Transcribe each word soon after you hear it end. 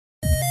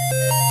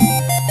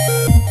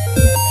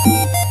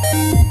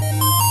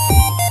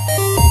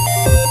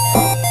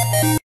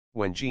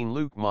When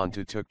Jean-Luc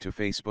Montou took to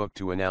Facebook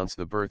to announce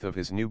the birth of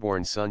his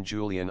newborn son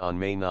Julian on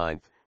May 9,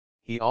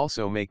 he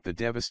also made the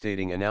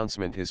devastating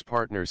announcement his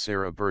partner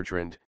Sarah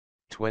Bertrand,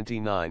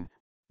 29,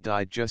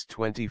 died just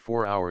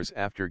 24 hours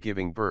after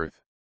giving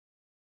birth.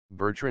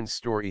 Bertrand's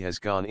story has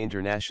gone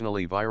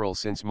internationally viral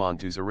since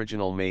Montou's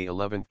original May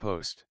 11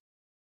 post.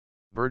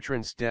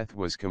 Bertrand's death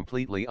was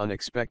completely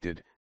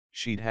unexpected.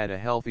 She'd had a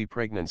healthy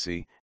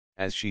pregnancy,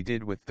 as she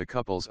did with the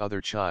couple's other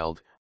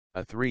child,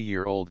 a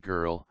 3-year-old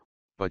girl,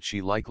 but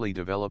she likely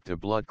developed a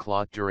blood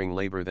clot during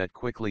labor that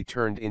quickly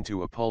turned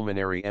into a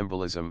pulmonary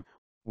embolism,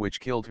 which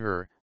killed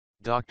her,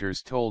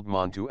 doctors told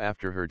Montou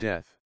after her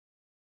death.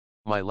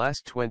 "My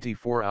last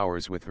 24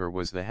 hours with her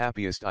was the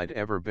happiest I'd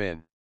ever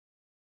been.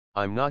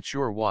 I'm not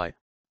sure why,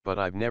 but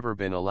I've never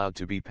been allowed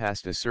to be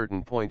past a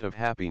certain point of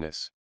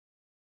happiness.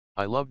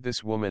 I loved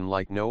this woman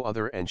like no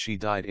other and she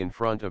died in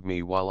front of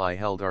me while I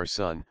held our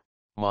son,"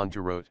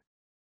 Montou wrote.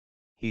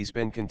 He's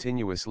been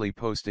continuously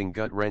posting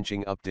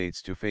gut-wrenching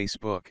updates to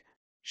Facebook,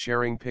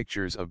 sharing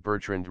pictures of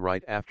Bertrand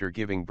right after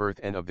giving birth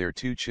and of their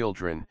 2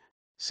 children,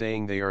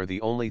 saying they are the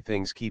only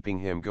things keeping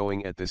him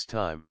going at this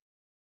time.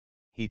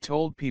 He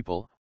told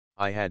people,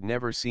 "I had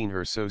never seen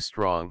her so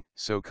strong,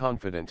 so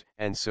confident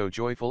and so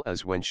joyful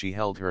as when she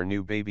held her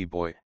new baby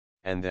boy,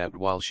 and that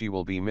while she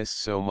will be missed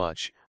so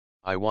much,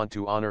 I want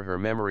to honor her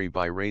memory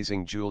by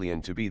raising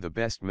Julian to be the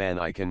best man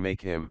I can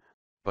make him,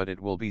 but it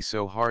will be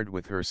so hard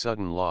with her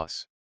sudden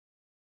loss."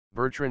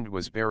 Bertrand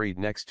was buried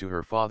next to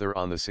her father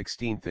on the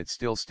 16th. "It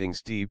still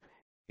stings deep,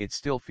 it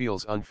still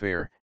feels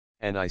unfair,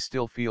 and I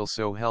still feel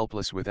so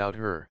helpless without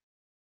her.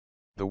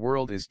 The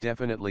world is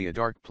definitely a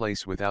dark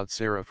place without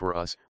Sarah for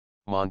us,"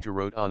 Montou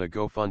wrote on a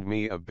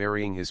GoFundMe of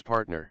burying his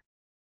partner.